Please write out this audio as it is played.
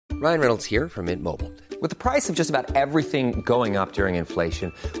Ryan Reynolds here from Mint Mobile. With the price of just about everything going up during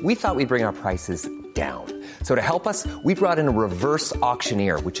inflation, we thought we'd bring our prices down. So to help us, we brought in a reverse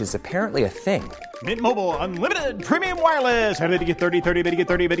auctioneer, which is apparently a thing. Mint Mobile Unlimited Premium Wireless. How to get 30, 30, bit to get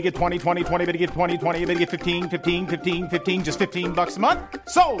 30, bit to get 20, 20, 20, bit to get 20, 20, bit to get 15, 15, 15, 15, just $15 a month?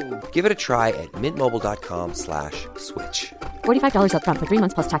 Sold! Give it a try at mintmobile.com/switch. $45 up front for 3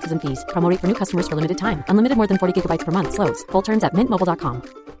 months plus taxes and fees. Promo rate for new customers for limited time. Unlimited more than 40 gigabytes per month. Slows full terms at mintmobile.com.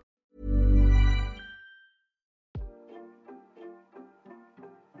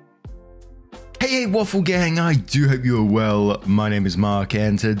 Hey, Waffle Gang, I do hope you are well. My name is Mark,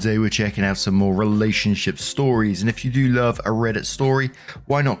 and today we're checking out some more relationship stories. And if you do love a Reddit story,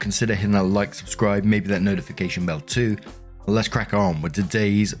 why not consider hitting that like, subscribe, maybe that notification bell too. Let's crack on with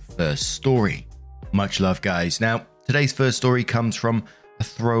today's first story. Much love, guys. Now, today's first story comes from a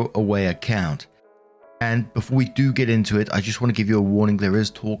throwaway account. And before we do get into it, I just want to give you a warning. There is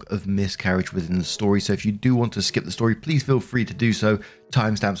talk of miscarriage within the story, so if you do want to skip the story, please feel free to do so.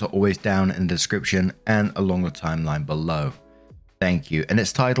 Timestamps are always down in the description and along the timeline below. Thank you. And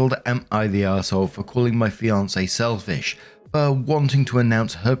it's titled, Am I the Arsehole for Calling My Fiancé Selfish for Wanting to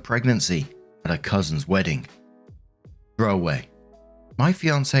Announce Her Pregnancy at a Cousin's Wedding? Throwaway. My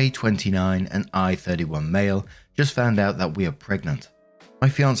fiancé, 29, and I, 31 male, just found out that we are pregnant. My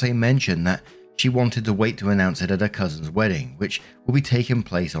fiancé mentioned that she wanted to wait to announce it at her cousin's wedding, which will be taking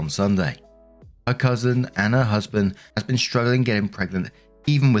place on Sunday. Her cousin and her husband has been struggling getting pregnant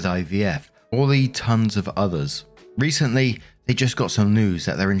even with IVF, or the tons of others. Recently, they just got some news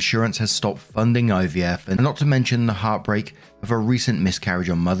that their insurance has stopped funding IVF, and not to mention the heartbreak of a recent miscarriage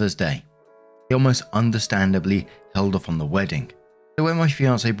on Mother's Day. They almost understandably held off on the wedding. So when my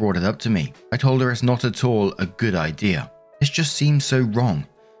fiancé brought it up to me, I told her it's not at all a good idea. This just seems so wrong,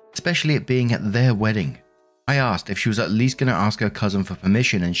 especially it being at their wedding. I asked if she was at least going to ask her cousin for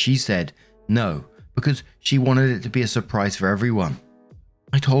permission, and she said no, because she wanted it to be a surprise for everyone.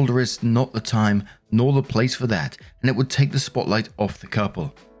 I told her it's not the time nor the place for that, and it would take the spotlight off the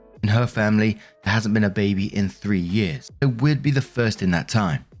couple. In her family, there hasn't been a baby in 3 years, so we'd be the first in that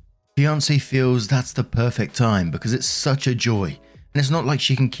time. Fiancé feels that's the perfect time because it's such a joy, and it's not like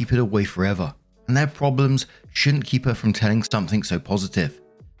she can keep it away forever, and their problems shouldn't keep her from telling something so positive.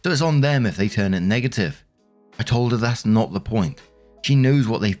 So it's on them if they turn it negative. I told her that's not the point. She knows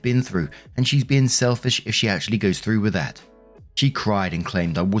what they've been through, and she's being selfish if she actually goes through with that. She cried and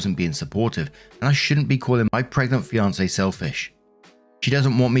claimed I wasn't being supportive, and I shouldn't be calling my pregnant fiancé selfish. She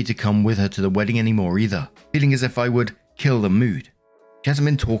doesn't want me to come with her to the wedding anymore either, feeling as if I would kill the mood. She hasn't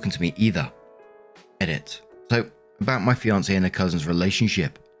been talking to me either. Edit. So, about my fiancé and her cousin's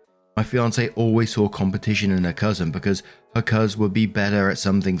relationship. My fiancé always saw competition in her cousin because her cousin would be better at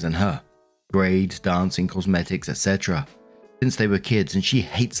some things than her. Grades, dancing, cosmetics, etc. Since they were kids, and she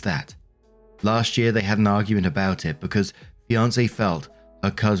hates that. Last year they had an argument about it because fiancé felt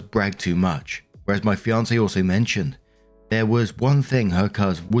her cousin bragged too much, whereas my fiancé also mentioned there was one thing her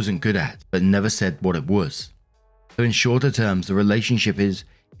cousin wasn't good at, but never said what it was. So in shorter terms, the relationship is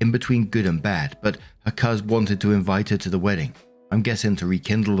in between good and bad, but her cousin wanted to invite her to the wedding. I'm guessing to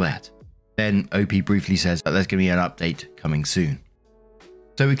rekindle that. Then OP briefly says that there's going to be an update coming soon.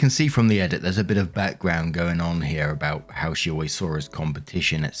 So we can see from the edit there's a bit of background going on here about how she always saw her as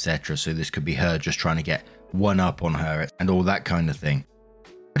competition, etc. So this could be her just trying to get one up on her and all that kind of thing.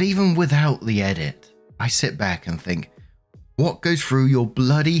 But even without the edit, I sit back and think, what goes through your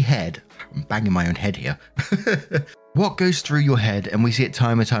bloody head? I'm banging my own head here. What goes through your head, and we see it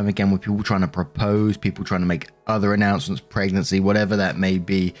time and time again with people trying to propose, people trying to make other announcements, pregnancy, whatever that may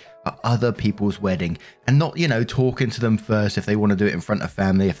be, at other people's wedding, and not, talking to them first if they want to do it in front of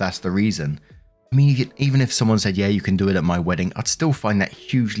family, if that's the reason. I mean, even if someone said, yeah, you can do it at my wedding, I'd still find that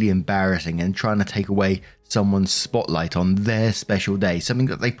hugely embarrassing and trying to take away someone's spotlight on their special day, something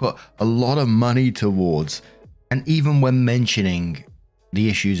that they put a lot of money towards. And even when mentioning the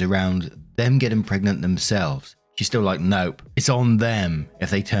issues around them getting pregnant themselves, she's still like, nope, it's on them if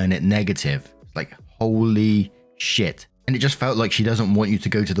they turn it negative. It's like, holy shit. And it just felt like she doesn't want you to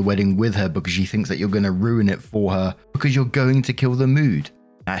go to the wedding with her because she thinks that you're going to ruin it for her because you're going to kill the mood.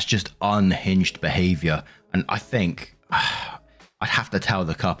 That's just unhinged behavior. And I think I'd have to tell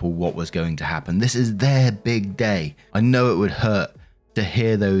the couple what was going to happen. This is their big day. I know it would hurt to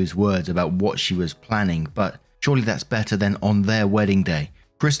hear those words about what she was planning, but surely that's better than on their wedding day.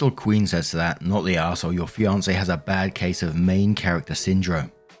 Crystal Queen says to that, not the arsehole, your fiancé has a bad case of main character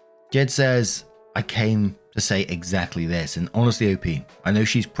syndrome. Jed says, I came to say exactly this, and honestly OP, I know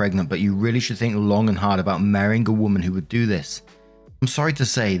she's pregnant, but you really should think long and hard about marrying a woman who would do this. I'm sorry to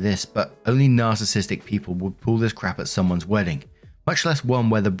say this, but only narcissistic people would pull this crap at someone's wedding. much less one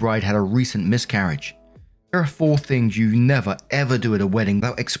where the bride had a recent miscarriage. There are 4 things you never ever do at a wedding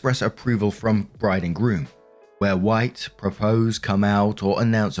without express approval from bride and groom. Wear white, propose, come out, or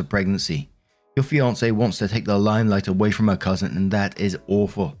announce a pregnancy. Your fiancé wants to take the limelight away from her cousin, and that is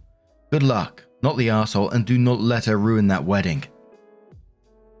awful. Good luck, not the arsehole, and do not let her ruin that wedding.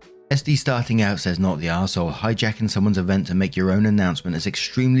 SD starting out says not the arsehole. Hijacking someone's event to make your own announcement is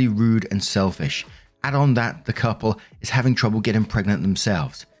extremely rude and selfish. Add on that the couple is having trouble getting pregnant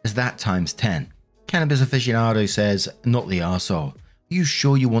themselves. Is that times 10? Cannabis aficionado says not the arsehole. Are you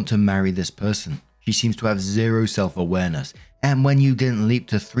sure you want to marry this person? She seems to have zero self-awareness, and when you didn't leap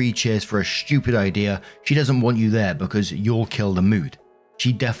to 3 cheers for a stupid idea, she doesn't want you there because you'll kill the mood.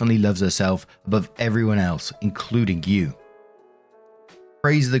 She definitely loves herself above everyone else, including you.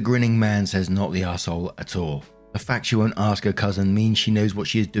 Praise the grinning man says not the arsehole at all. The fact she won't ask her cousin means she knows what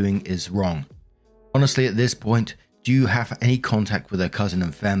she is doing is wrong. Honestly, at this point, do you have any contact with her cousin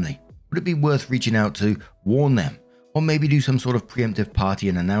and family? Would it be worth reaching out to warn them, or maybe do some sort of preemptive party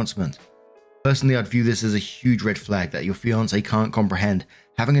and announcement? Personally, I'd view this as a huge red flag that your fiancé can't comprehend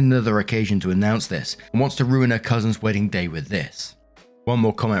having another occasion to announce this and wants to ruin her cousin's wedding day with this. One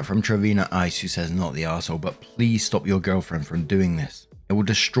more comment from Trevina Ice who says not the arsehole, but please stop your girlfriend from doing this. It will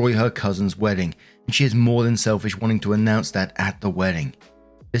destroy her cousin's wedding, and she is more than selfish wanting to announce that at the wedding.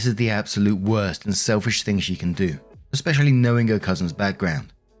 This is the absolute worst and selfish thing she can do, especially knowing her cousin's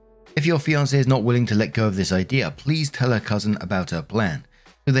background. If your fiancé is not willing to let go of this idea, please tell her cousin about her plan,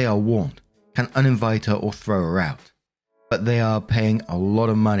 so they are warned, can uninvite her or throw her out. But they are paying a lot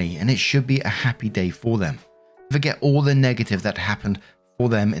of money, and it should be a happy day for them. Forget all the negative that happened for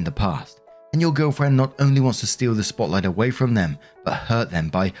them in the past. And your girlfriend not only wants to steal the spotlight away from them, but hurt them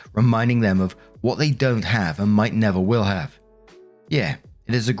by reminding them of what they don't have and might never will have. Yeah,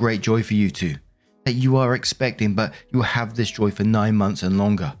 it is a great joy for you two, that you are expecting, but you will have this joy for 9 months and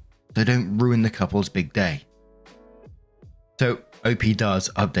longer. So don't ruin the couple's big day. So OP does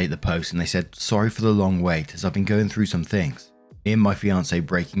update the post, and they said, sorry for the long wait as I've been going through some things. Me and my fiancé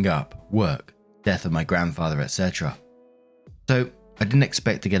breaking up, work, death of my grandfather, etc. So I didn't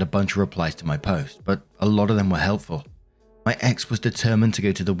expect to get a bunch of replies to my post, but a lot of them were helpful. My ex was determined to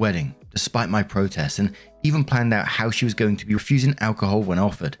go to the wedding, despite my protests, and even planned out how she was going to be refusing alcohol when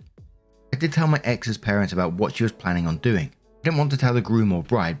offered. I did tell my ex's parents about what she was planning on doing. I didn't want to tell the groom or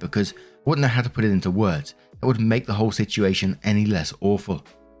bride because I wouldn't know how to put it into words that would make the whole situation any less awful.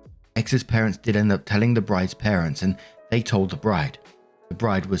 Ex's parents did end up telling the bride's parents, and they told the bride. The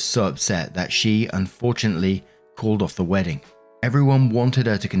bride was so upset that she, unfortunately, called off the wedding. Everyone wanted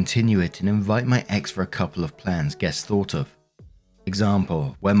her to continue it and invite my ex for a couple of plans guests thought of.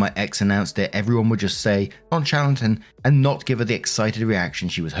 Example, when my ex announced it, everyone would just say nonchalant and not give her the excited reaction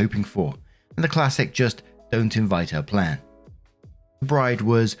she was hoping for, and the classic just don't invite her plan. The bride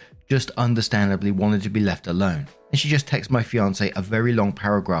was just understandably wanted to be left alone, and she just texted my fiancé a very long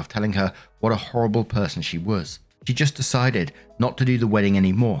paragraph telling her what a horrible person she was. She just decided not to do the wedding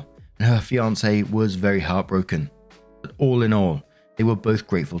anymore, and her fiancé was very heartbroken. But all in all, they were both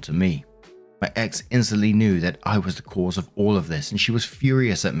grateful to me. My ex instantly knew that I was the cause of all of this, and she was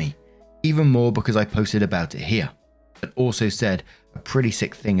furious at me, even more because I posted about it here, but also said a pretty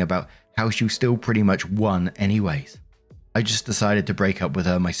sick thing about how she still pretty much won anyways. I just decided to break up with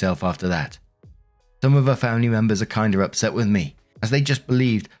her myself after that. Some of her family members are kinda upset with me, as they just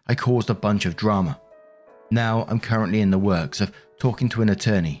believed I caused a bunch of drama. Now I'm currently in the works of talking to an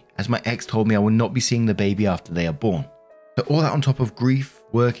attorney, as my ex told me I will not be seeing the baby after they are born. So all that on top of grief,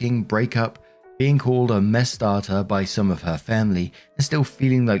 working, breakup, being called a mess starter by some of her family, and still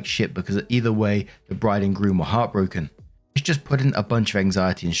feeling like shit because either way the bride and groom were heartbroken. It's just putting a bunch of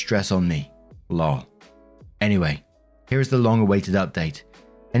anxiety and stress on me. Lol. Anyway, here is the long-awaited update.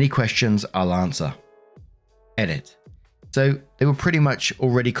 Any questions, I'll answer. Edit. So they were pretty much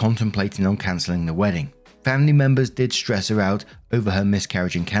already contemplating on cancelling the wedding. Family members did stress her out over her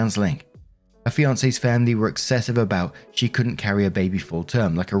miscarriage and cancelling. Her fiancé's family were excessive about she couldn't carry a baby full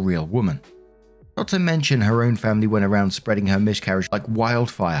term like a real woman. Not to mention her own family went around spreading her miscarriage like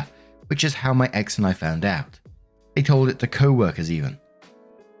wildfire, which is how my ex and I found out. They told it to co-workers even.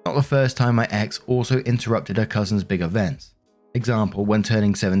 Not the first time my ex also interrupted her cousin's big events. Example, when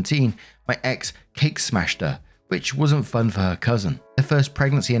turning 17, my ex cake smashed her, which wasn't fun for her cousin. Their first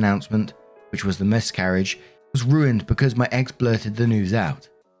pregnancy announcement, which was the miscarriage, was ruined because my ex blurted the news out.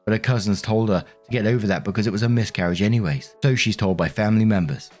 But her cousins told her to get over that because it was a miscarriage anyways, so she's told by family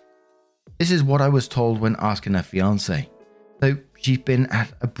members. This is what I was told when asking her fiancé. So she's been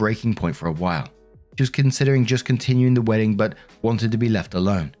at a breaking point for a while. She was considering just continuing the wedding but wanted to be left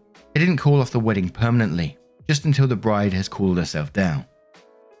alone. They didn't call off the wedding permanently, just until the bride has cooled herself down.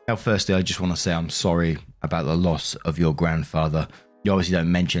 Now, firstly, I just want to say I'm sorry about the loss of your grandfather. You obviously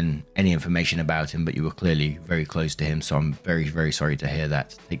don't mention any information about him, but you were clearly very close to him, so I'm very, very sorry to hear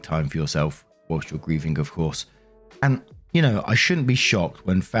that. Take time for yourself whilst you're grieving, of course. And, you know, I shouldn't be shocked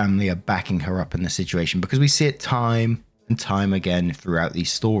when family are backing her up in this situation, because we see it time and time again throughout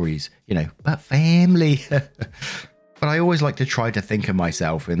these stories, you know, but family. But I always like to try to think of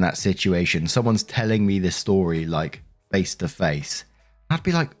myself in that situation. Someone's telling me this story, like, face to face. I'd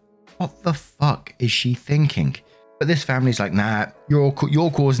be like, what the fuck is she thinking? But this family's like, nah, you're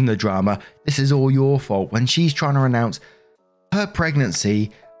causing the drama. This is all your fault. When she's trying to announce her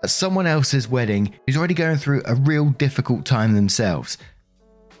pregnancy at someone else's wedding who's already going through a real difficult time themselves.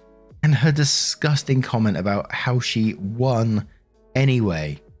 And her disgusting comment about how she won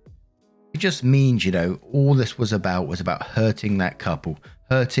anyway. It just means, you know, all this was about hurting that couple,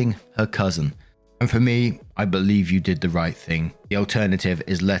 hurting her cousin. And for me, I believe you did the right thing. The alternative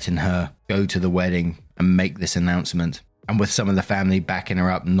is letting her go to the wedding and make this announcement. And with some of the family backing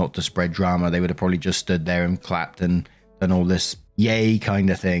her up not to spread drama, they would have probably just stood there and clapped and done all this yay kind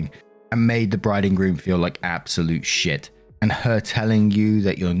of thing and made the bride and groom feel like absolute shit. And her telling you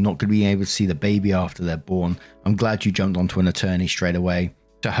that you're not going to be able to see the baby after they're born, I'm glad you jumped onto an attorney straight away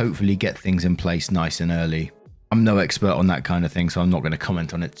to hopefully get things in place nice and early. I'm no expert on that kind of thing, so I'm not going to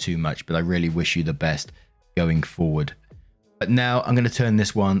comment on it too much, but I really wish you the best going forward. But now I'm going to turn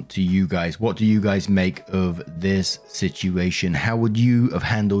this one to you guys. What do you guys make of this situation? How would you have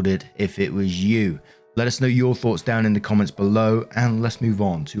handled it if it was you? Let us know your thoughts down in the comments below, and let's move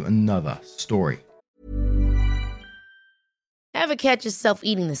on to another story. Ever catch yourself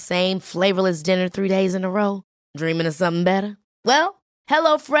eating the same flavorless dinner 3 days in a row? Dreaming of something better? Well,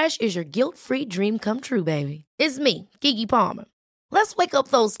 HelloFresh is your guilt-free dream come true, baby. It's me, Keke Palmer. Let's wake up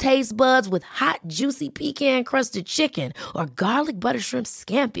those taste buds with hot, juicy pecan-crusted chicken or garlic butter shrimp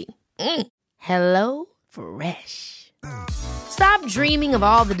scampi. Hello Fresh. Stop dreaming of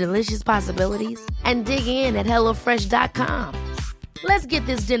all the delicious possibilities and dig in at HelloFresh.com. Let's get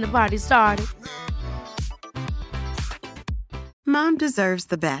this dinner party started. Mom deserves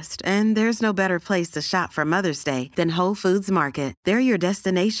the best, and there's no better place to shop for Mother's Day than Whole Foods Market. They're your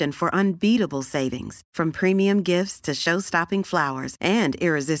destination for unbeatable savings, from premium gifts to show-stopping flowers and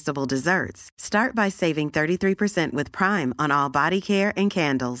irresistible desserts. Start by saving 33% with Prime on all body care and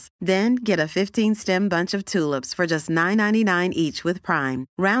candles. Then get a 15-stem bunch of tulips for just $9.99 each with Prime.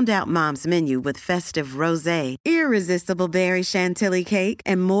 Round out Mom's menu with festive rosé, irresistible berry chantilly cake,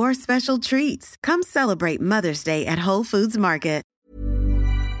 and more special treats. Come celebrate Mother's Day at Whole Foods Market.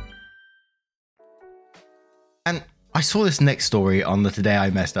 And I saw this next story on the Today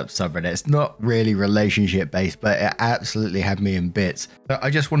I Messed Up subreddit. It's not really relationship based, but it absolutely had me in bits. So I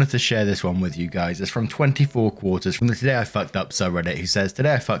just wanted to share this one with you guys. It's from 24 Quarters from the Today I Fucked Up subreddit, who says,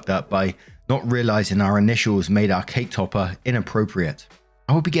 "Today I fucked up by not realizing our initials made our cake topper inappropriate.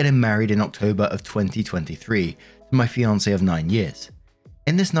 I will be getting married in October of 2023 to my fiancé of 9 years.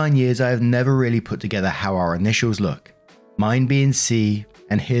 In this 9 years, I have never really put together how our initials look. Mine being C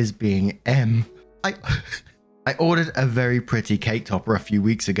and his being M. I ordered a very pretty cake topper a few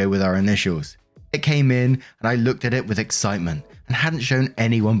weeks ago with our initials. It came in and I looked at it with excitement and hadn't shown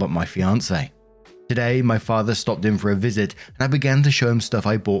anyone but my fiancé. Today, my father stopped in for a visit and I began to show him stuff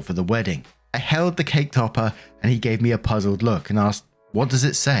I bought for the wedding. I held the cake topper and he gave me a puzzled look and asked, 'What does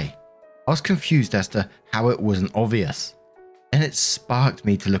it say?' I was confused as to how it wasn't obvious. And it sparked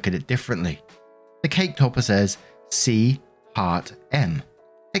me to look at it differently. The cake topper says C Heart M,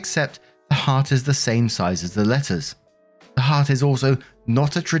 except the heart is the same size as the letters. The heart is also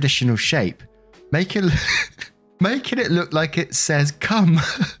not a traditional shape, making it look like it says come.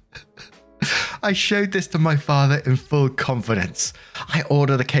 I showed this to my father in full confidence. I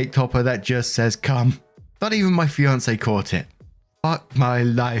ordered a cake topper that just says come. Not even my fiance caught it. Fuck my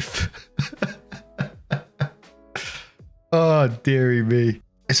life." Oh, dearie me.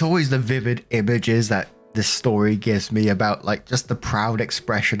 It's always the vivid images that this story gives me about, like, just the proud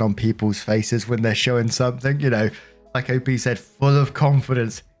expression on people's faces when they're showing something, you know, like OP said, full of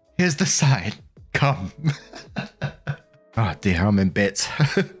confidence. Here's the sign. Come. Oh dear, I'm in bits.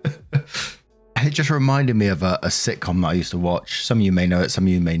 And it just reminded me of a sitcom that I used to watch. Some of you may know it, some of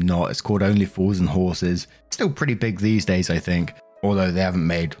you may not. It's called Only Fools and Horses. It's still pretty big these days, I think, although they haven't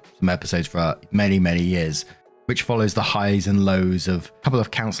made some episodes for many, many years, which follows the highs and lows of a couple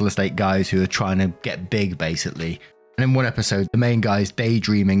of council estate guys who are trying to get big, basically. And in one episode, the main guy's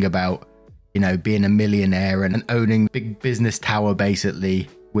daydreaming about, you know, being a millionaire and owning big business tower, basically,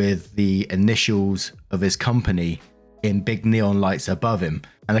 with the initials of his company in big neon lights above him,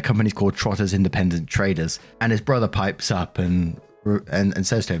 and the company's called Trotter's Independent Traders. And his brother pipes up and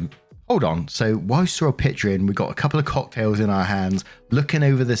says to him, hold on, so whilst we're all picturing, we've got a couple of cocktails in our hands, looking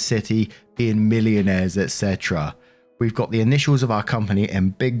over the city, being millionaires, etc. We've got the initials of our company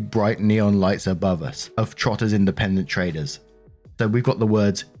and big bright neon lights above us of Trotter's Independent Traders. So we've got the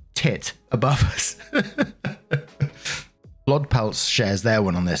words tit above us. Blodpelts shares their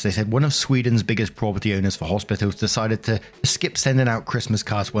one on this. They said one of Sweden's biggest property owners for hospitals decided to skip sending out Christmas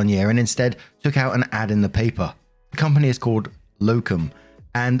cards one year and instead took out an ad in the paper. The company is called Locum,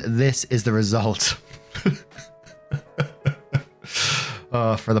 and this is the result.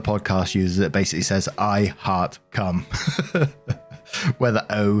 For the podcast users, it basically says, I heart cum, where the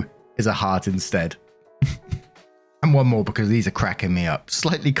O is a heart instead. And one more because these are cracking me up.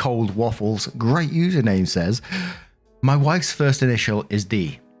 Slightly Cold Waffles, great username, says, my wife's first initial is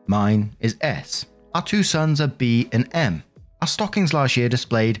D. Mine is S. Our two sons are B and M. Our stockings last year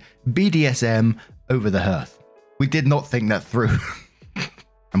displayed BDSM over the hearth. We did not think that through.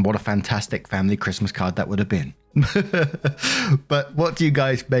 And what a fantastic family Christmas card that would have been. But what do you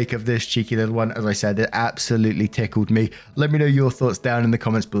guys make of this cheeky little one? As I said, it absolutely tickled me. Let me know your thoughts down in the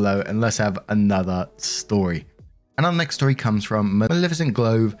comments below, and let's have another story. And our next story comes from Maleficent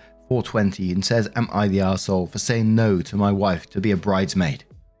Glove 420 and says, am I the arsehole for saying no to my wife to be a bridesmaid?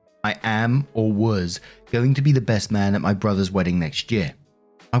 I am, or was, going to be the best man at my brother's wedding next year.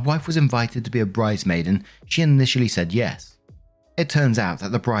 My wife was invited to be a bridesmaid and she initially said yes. It turns out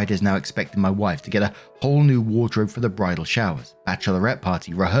that the bride is now expecting my wife to get a whole new wardrobe for the bridal showers, bachelorette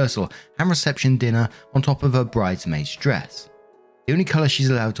party, rehearsal and reception dinner on top of her bridesmaid's dress. The only colour she's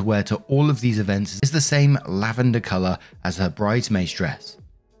allowed to wear to all of these events is the same lavender colour as her bridesmaid's dress.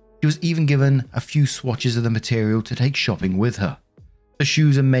 She was even given a few swatches of the material to take shopping with her. The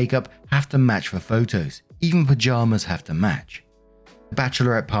shoes and makeup have to match for photos, even pyjamas have to match. The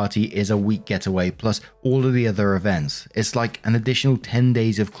bachelorette party is a week getaway plus all of the other events. It's like an additional 10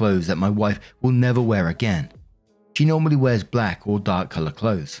 days of clothes that my wife will never wear again. She normally wears black or dark colour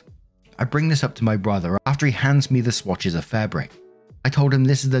clothes. I bring this up to my brother after he hands me the swatches of fabric. I told him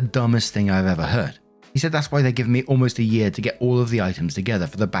this is the dumbest thing I've ever heard. He said that's why they give me almost a year to get all of the items together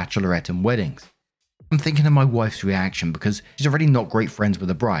for the bachelorette and weddings. I'm thinking of my wife's reaction because she's already not great friends with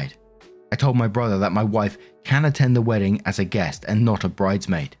the bride. I told my brother that my wife can attend the wedding as a guest and not a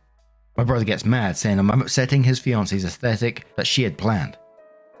bridesmaid. My brother gets mad, saying I'm upsetting his fiance's aesthetic that she had planned.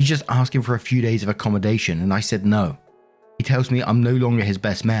 He's just asking for a few days of accommodation and I said no. He tells me I'm no longer his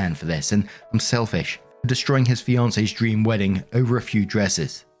best man for this and I'm selfish for destroying his fiance's dream wedding over a few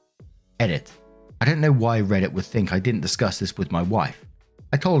dresses. Edit. I don't know why Reddit would think I didn't discuss this with my wife.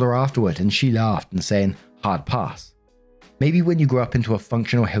 I told her afterward and she laughed and saying, hard pass. Maybe when you grow up into a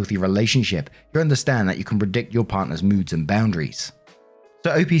functional, healthy relationship, you understand that you can predict your partner's moods and boundaries.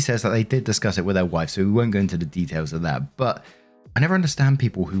 So OP says that they did discuss it with their wife, so we won't go into the details of that, but I never understand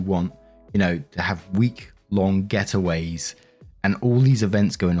people who want, to have week-long getaways and all these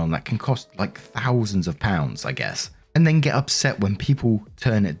events going on that can cost like thousands of pounds, I guess, and then get upset when people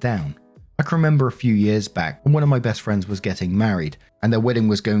turn it down. I can remember a few years back when one of my best friends was getting married and their wedding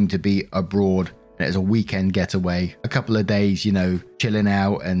was going to be abroad. It was a weekend getaway, a couple of days, chilling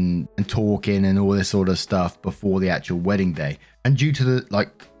out and talking and all this sort of stuff before the actual wedding day. And due to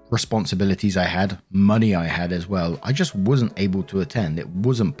the responsibilities I had, money I had as well, I just wasn't able to attend. It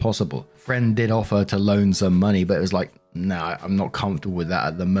wasn't possible. Friend did offer to loan some money, but it was like, no, I'm not comfortable with that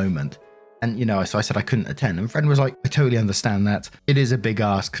at the moment. And, so I said I couldn't attend. And friend was like, I totally understand that. It is a big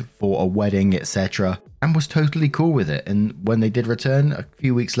ask for a wedding, etc. And was totally cool with it. And when they did return, a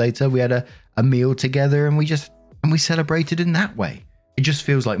few weeks later, we had a meal together and we celebrated in that way. It just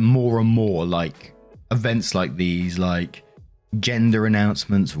feels like more and more like events like these, like gender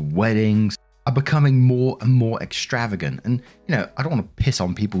announcements, weddings, are becoming more and more extravagant. And, I don't want to piss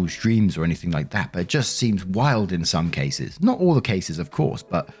on people's dreams or anything like that, but it just seems wild in some cases. Not all the cases, of course,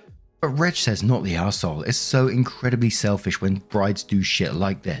 but Reg says not the arsehole. It's so incredibly selfish when brides do shit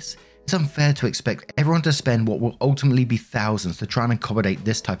like this. It's unfair to expect everyone to spend what will ultimately be thousands to try and accommodate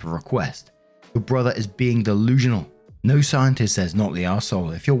this type of request. Your brother is being delusional. No scientist says not the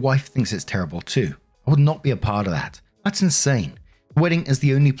arsehole if your wife thinks it's terrible too. I would not be a part of that. That's insane. The wedding is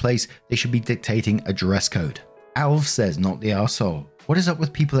the only place they should be dictating a dress code. Alf says not the arsehole. What is up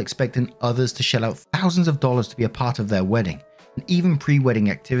with people expecting others to shell out thousands of dollars to be a part of their wedding? And even pre-wedding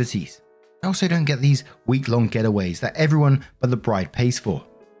activities. I also don't get these week-long getaways that everyone but the bride pays for.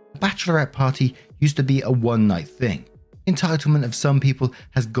 A bachelorette party used to be a one-night thing. Entitlement of some people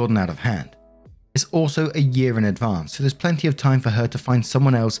has gotten out of hand. It's also a year in advance, so there's plenty of time for her to find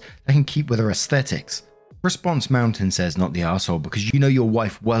someone else that can keep with her aesthetics. Response Mountain says not the arsehole because you know your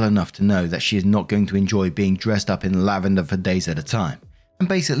wife well enough to know that she is not going to enjoy being dressed up in lavender for days at a time. And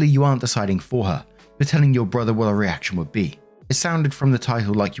basically you aren't deciding for her, but telling your brother what a reaction would be. It sounded from the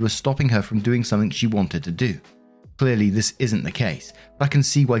title like you were stopping her from doing something she wanted to do. Clearly this isn't the case, but I can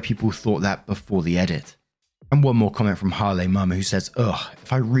see why people thought that before the edit. And one more comment from Harley Mama who says, ugh,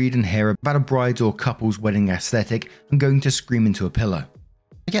 if I read and hear about a bride's or couple's wedding aesthetic, I'm going to scream into a pillow.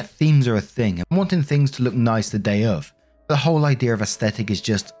 I get themes are a thing and wanting things to look nice the day of, but the whole idea of aesthetic is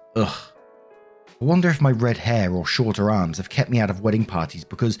just, ugh. I wonder if my red hair or shorter arms have kept me out of wedding parties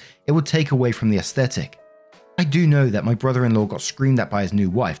because it would take away from the aesthetic. I do know that my brother-in-law got screamed at by his new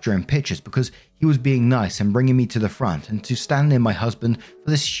wife during pictures because he was being nice and bringing me to the front and to stand near my husband for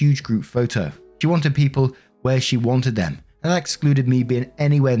this huge group photo. She wanted people where she wanted them, and that excluded me being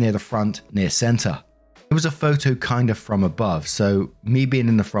anywhere near the front, near center. It was a photo kind of from above, so me being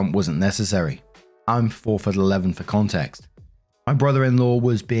in the front wasn't necessary. I'm 4'11" for context. My brother-in-law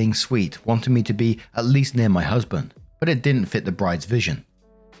was being sweet, wanting me to be at least near my husband, but it didn't fit the bride's vision.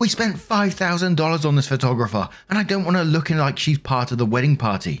 We spent $5,000 on this photographer, and I don't want her looking like she's part of the wedding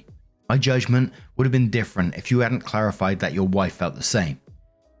party. My judgment would have been different if you hadn't clarified that your wife felt the same.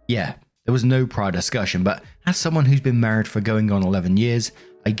 Yeah, there was no prior discussion, but as someone who's been married for going on 11 years,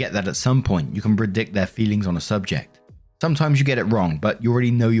 I get that at some point you can predict their feelings on a subject. Sometimes you get it wrong, but you already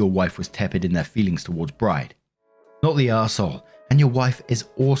know your wife was tepid in their feelings towards bride. Not the arsehole, and your wife is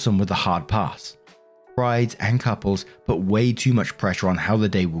awesome with the hard pass. Brides and couples put way too much pressure on how the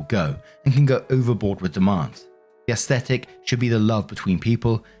day will go and can go overboard with demands. The aesthetic should be the love between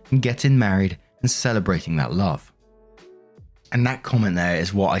people and getting married and celebrating that love. And that comment there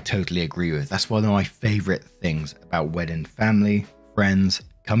is what I totally agree with. That's one of my favorite things about wedding. Family, friends,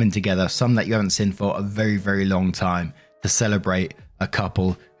 coming together, some that you haven't seen for a very, very long time to celebrate a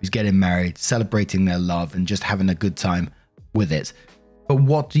couple who's getting married, celebrating their love and just having a good time with it. But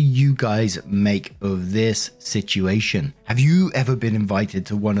what do you guys make of this situation? Have you ever been invited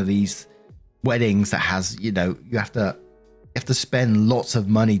to one of these weddings that has, you have to spend lots of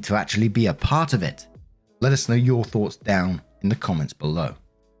money to actually be a part of it? Let us know your thoughts down in the comments below.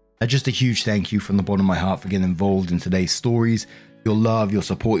 Just a huge thank you from the bottom of my heart for getting involved in today's stories. Your love, your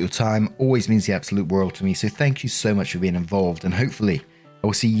support, your time always means the absolute world to me. So thank you so much for being involved. And hopefully I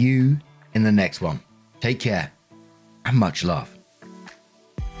will see you in the next one. Take care and much love.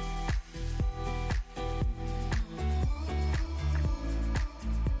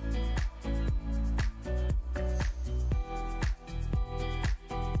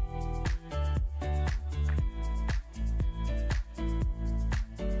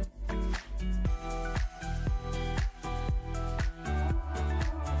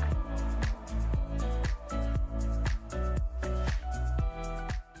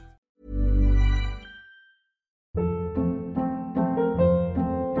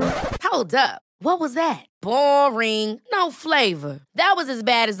 Hold up. What was that? Boring. No flavor. That was as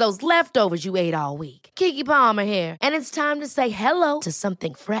bad as those leftovers you ate all week. Keke Palmer here, and it's time to say hello to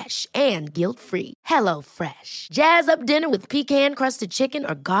something fresh and guilt-free. Hello Fresh. Jazz up dinner with pecan-crusted chicken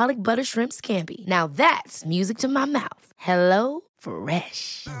or garlic butter shrimp scampi. Now that's music to my mouth. Hello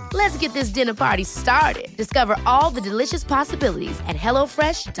Fresh. Let's get this dinner party started. Discover all the delicious possibilities at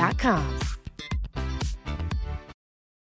HelloFresh.com.